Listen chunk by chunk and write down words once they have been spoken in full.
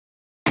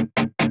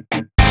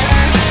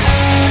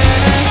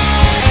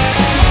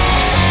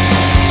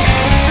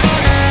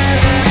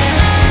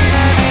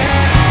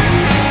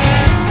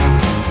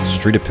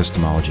street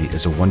epistemology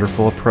is a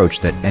wonderful approach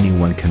that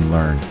anyone can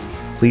learn.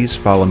 Please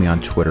follow me on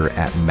Twitter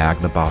at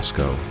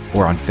MagnaBosco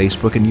or on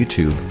Facebook and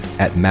YouTube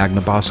at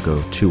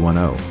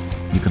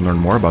MagnaBosco210. You can learn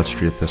more about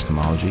street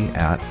epistemology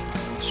at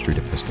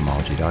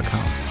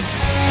streetepistemology.com.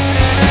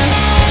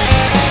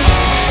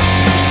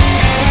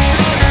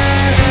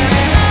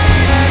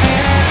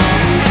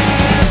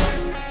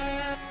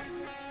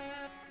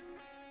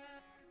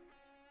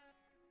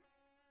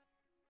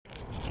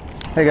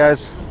 Hey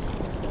guys,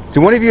 do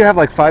one of you have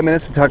like 5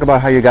 minutes to talk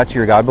about how you got to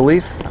your God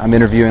belief? I'm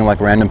interviewing like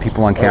random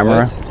people on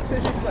camera.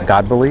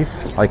 God belief?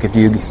 Like, do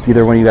you,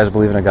 either one of you guys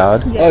believe in a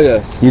God? Yes. Oh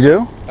yes. You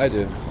do? I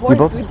do. You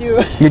both? We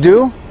do. You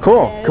do?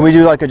 Cool. Yes. Can we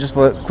do like a just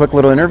a quick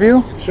little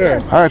interview? Sure.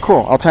 All right,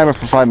 cool. I'll time it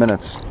for 5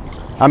 minutes.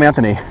 I'm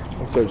Anthony.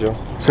 I'm Sergio.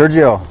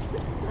 Sergio.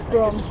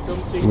 Rome.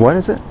 What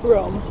is it?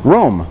 Rome.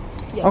 Rome.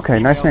 Yes. Okay,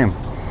 nice name.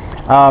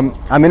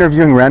 I'm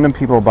interviewing random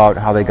people about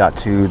how they got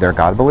to their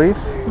God belief.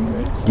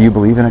 Mm-hmm. Do you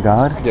believe in a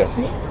God? Yes.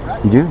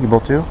 You do? You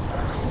both do?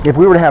 If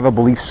we were to have a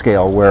belief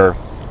scale where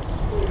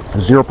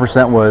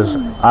 0% was,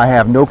 I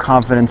have no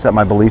confidence that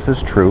my belief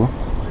is true,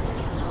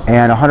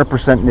 and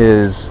 100%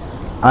 is,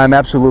 I'm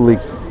absolutely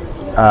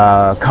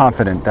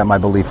confident that my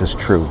belief is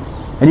true.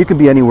 And you can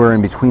be anywhere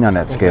in between on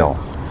that scale.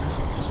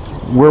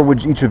 Where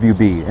would each of you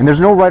be? And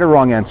there's no right or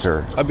wrong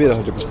answer. I'd be at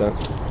 100%.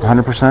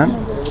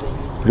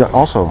 100%?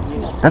 Also,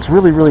 that's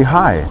really, really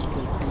high.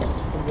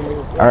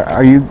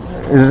 Are you,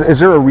 is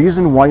there a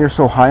reason why you're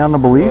so high on the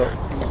belief?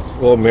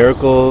 Well,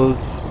 miracles,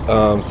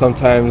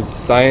 sometimes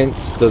science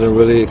doesn't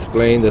really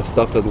explain the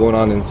stuff that's going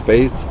on in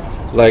space.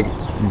 Like,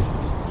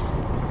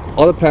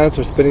 all the planets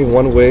are spinning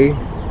one way,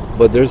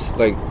 but there's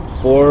like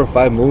 4 or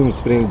 5 moons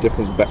spinning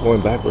different,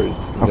 going backwards.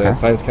 Okay. The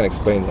science can't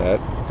explain that.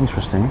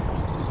 Interesting.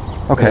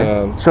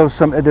 Okay, so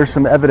there's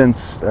some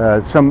evidence,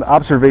 some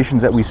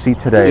observations that we see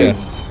today Yes.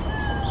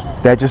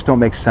 that just don't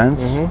make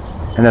sense,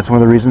 Mm-hmm. and that's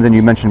one of the reasons. And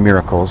you mentioned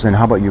miracles. And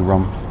how about you,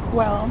 Rome?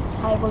 Well,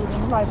 I believe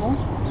in the Bible,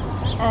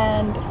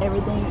 and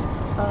everything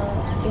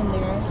in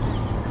there.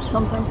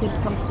 Sometimes it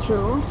comes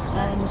true,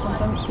 and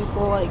sometimes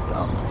people like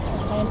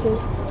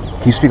scientists.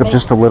 Can you speak up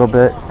just a little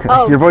bit?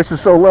 Oh. Your voice is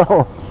so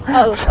low.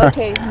 Oh, Sorry.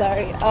 okay,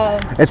 sorry.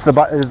 Is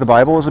the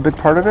Bible is a big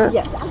part of it?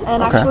 Yes,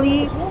 and Okay.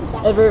 actually,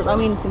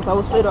 since I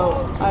was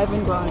little, I've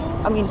been growing.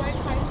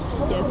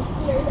 Yes,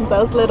 since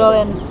I was little,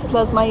 and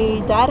plus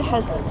my dad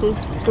has this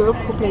group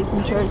who plays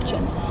in church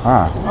and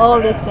all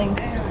these things.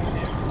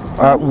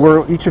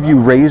 Were each of you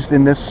raised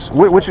in this?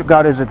 Which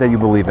God is it that you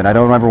believe in? I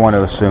don't ever want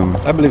to assume.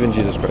 I believe in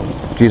Jesus Christ.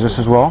 Jesus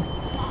as well?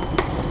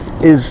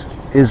 Is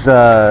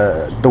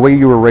the way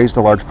you were raised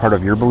a large part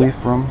of your belief,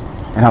 Rome?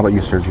 And how about you,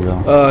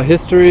 Sergio?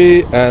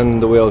 History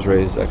and the way I was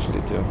raised,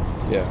 actually, too.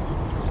 Yeah.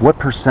 What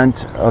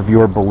 % of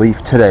your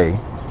belief today,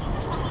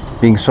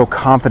 being so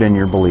confident in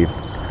your belief,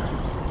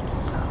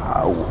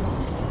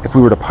 if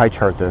we were to pie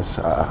chart this,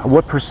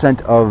 what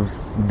 % of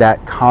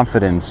that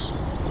confidence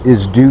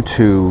is due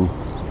to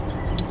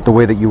the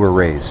way that you were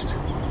raised?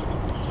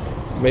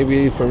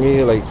 Maybe for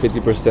me, like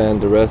 50%.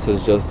 The rest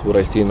is just what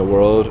I see in the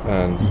world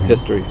and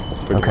history.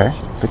 Okay,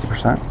 Much.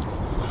 50%?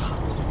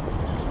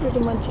 It's pretty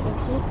much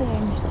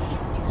everything.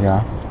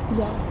 Yeah.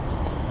 Yeah.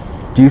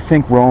 Do you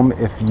think, Rome,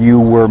 if you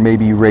were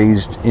maybe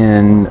raised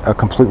in a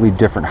completely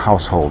different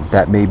household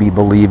that maybe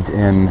believed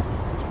in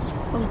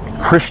Something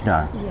else.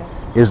 Krishna Yes.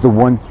 is the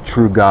one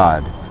true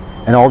God,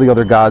 and all the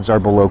other gods are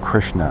below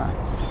Krishna,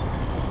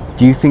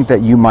 do you think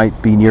that you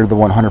might be near the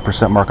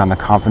 100% mark on the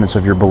confidence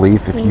of your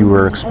belief if you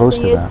were exposed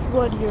to that?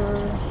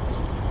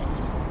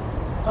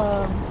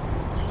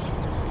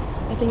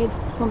 I think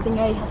it's something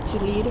I have to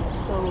lead.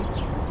 So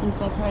since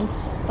my parents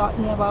taught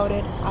me about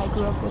it, I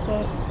grew up with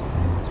it.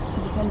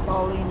 It depends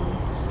all in.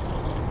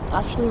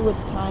 Actually, with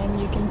time,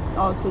 you can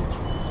also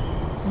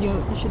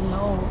you should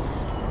know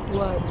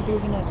what you're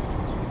gonna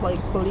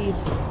like believe.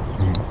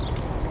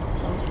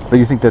 So. But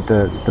you think that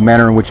the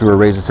manner in which you were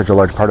raised is such a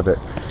large part of it.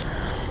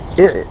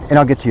 And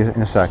I'll get to you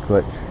in a sec,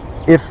 but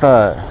if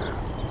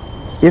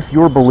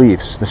your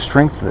beliefs, the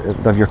strength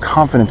of your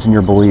confidence in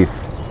your belief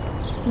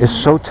is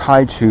so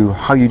tied to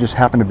how you just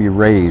happen to be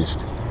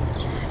raised,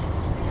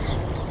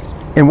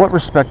 in what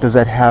respect does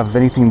that have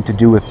anything to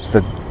do with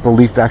the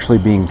belief actually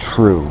being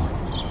true?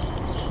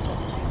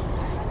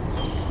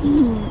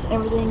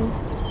 Everything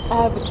I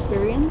have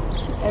experienced,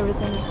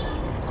 everything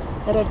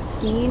that I've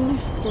seen,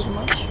 pretty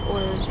much,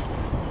 or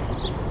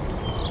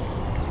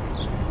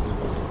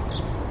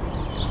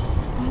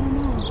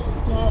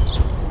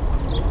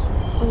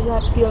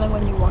that feeling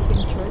when you walk in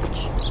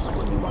church, like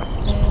when you walk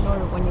in or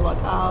when you walk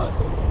out,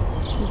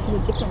 you see the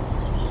difference.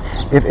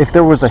 If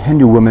there was a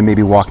Hindu woman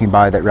maybe walking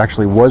by that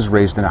actually was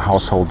raised in a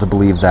household to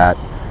believe that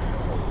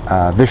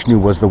Vishnu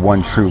was the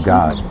one true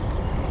God,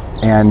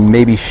 and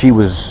maybe she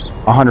was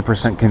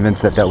 100%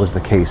 convinced that that was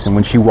the case, and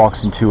when she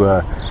walks into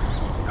a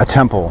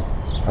temple,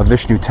 a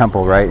Vishnu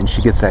temple, right, and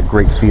she gets that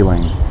great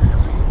feeling,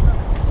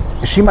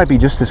 she might be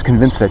just as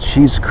convinced that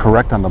she's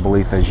correct on the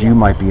belief as you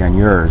might be on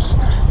yours.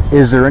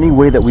 Is there any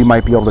way that we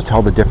might be able to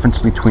tell the difference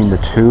between the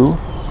two?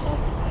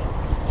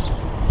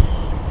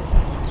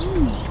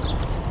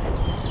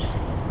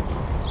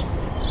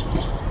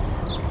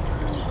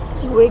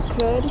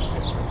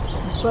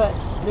 but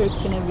there's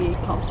gonna be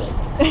conflict.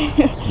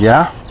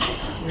 Yeah?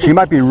 She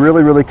might be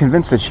really, really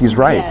convinced that she's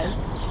right. Yes.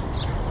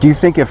 Do you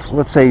think if,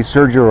 let's say,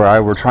 Sergio or I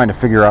were trying to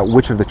figure out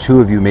which of the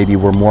two of you maybe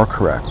were more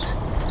correct,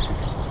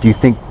 do you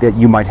think that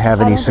you might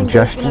have any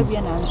suggestion? I don't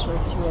think there's gonna be an answer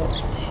to it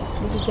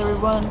because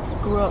everyone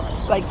grew up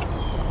like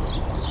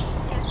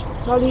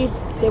probably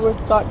they were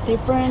taught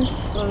different,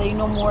 so they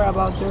know more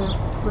about their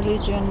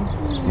religion.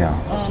 Yeah.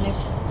 And if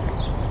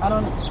I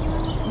don't.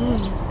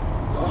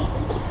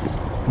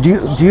 Do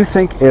you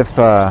think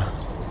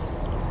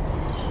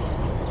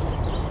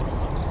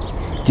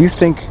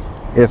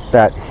if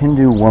that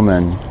Hindu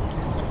woman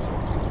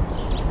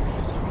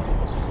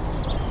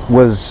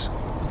was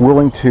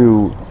willing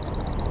to,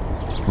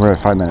 we're at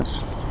 5 minutes.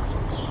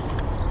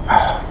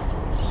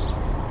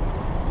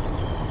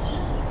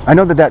 I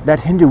know that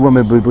Hindu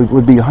woman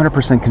would be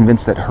 100%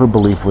 convinced that her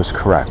belief was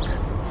correct,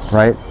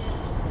 right?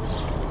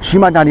 She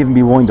might not even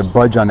be willing to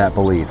budge on that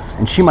belief,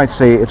 and she might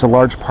say it's a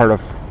large part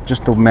of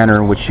just the manner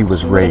in which she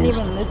was raised.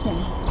 She wouldn't even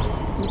listen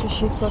because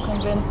she's so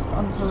convinced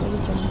on her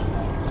religion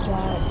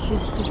that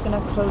she's just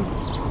gonna close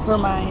her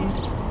mind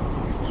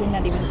to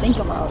not even think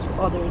about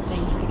other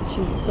things because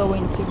she's so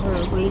into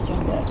her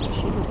religion that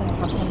she doesn't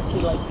have time to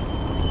like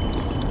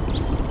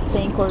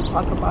think or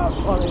talk about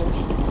others.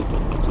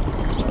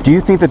 Do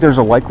you think that there's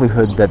a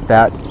likelihood that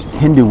that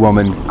Hindu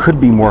woman could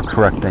be more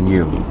correct than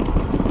you?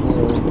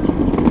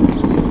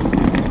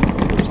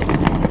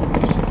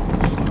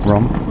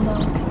 Rome? No.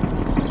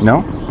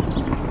 No?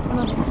 I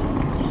don't think so.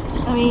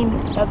 I mean,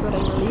 that's what I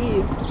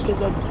believe because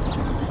that's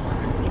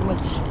pretty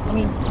much. I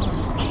mean.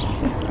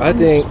 I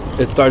think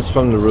it starts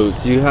from the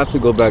roots. You have to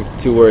go back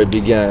to where it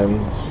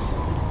began,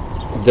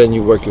 then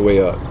you work your way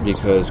up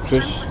because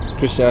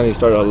Christianity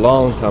started a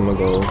long time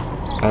ago,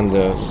 and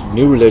the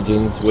new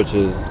religions, which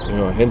is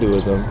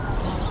Hinduism,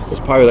 is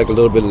probably like a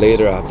little bit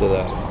later after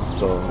that.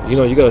 So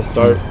you gotta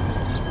start.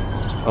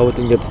 I would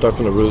think you have to start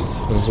from the roots,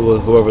 and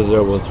whoever's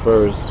there was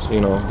first,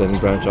 then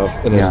branch off,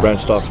 and then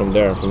branched off from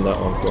there, from that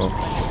one. So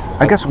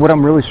I guess what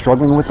I'm really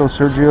struggling with though,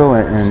 Sergio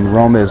and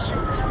Rome, is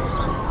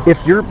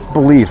if your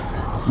belief,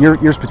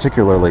 yours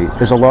particularly,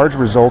 is a large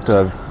result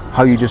of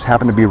how you just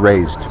happen to be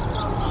raised.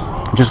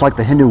 Just like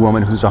the Hindu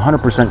woman who's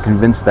 100%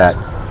 convinced that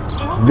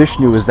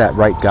Vishnu is that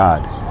right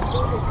God.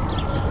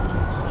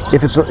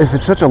 If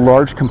it's such a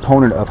large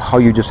component of how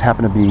you just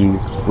happen to be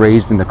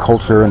raised in the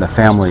culture and the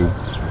family,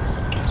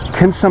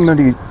 can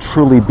somebody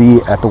truly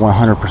be at the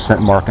 100%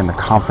 mark in the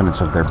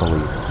confidence of their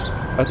belief?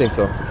 I think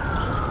so.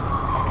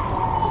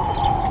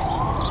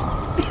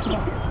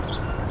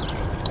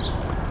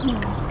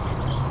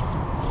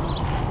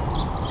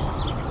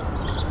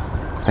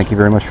 Thank you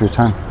very much for your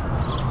time.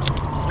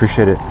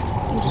 Appreciate it.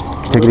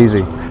 Take it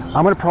easy.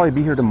 I'm going to probably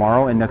be here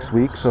tomorrow and next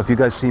week, so if you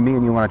guys see me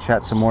and you want to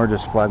chat some more,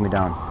 just flag me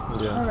down.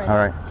 Yeah. All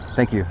right.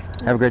 Thank you.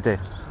 Have a great day.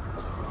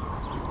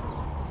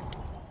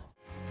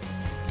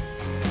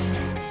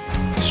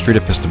 Street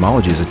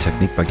epistemology is a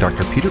technique by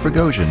Dr. Peter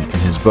Boghossian in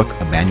his book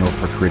A Manual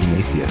for Creating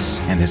Atheists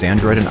and his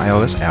Android and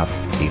iOS app,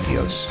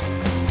 Atheos.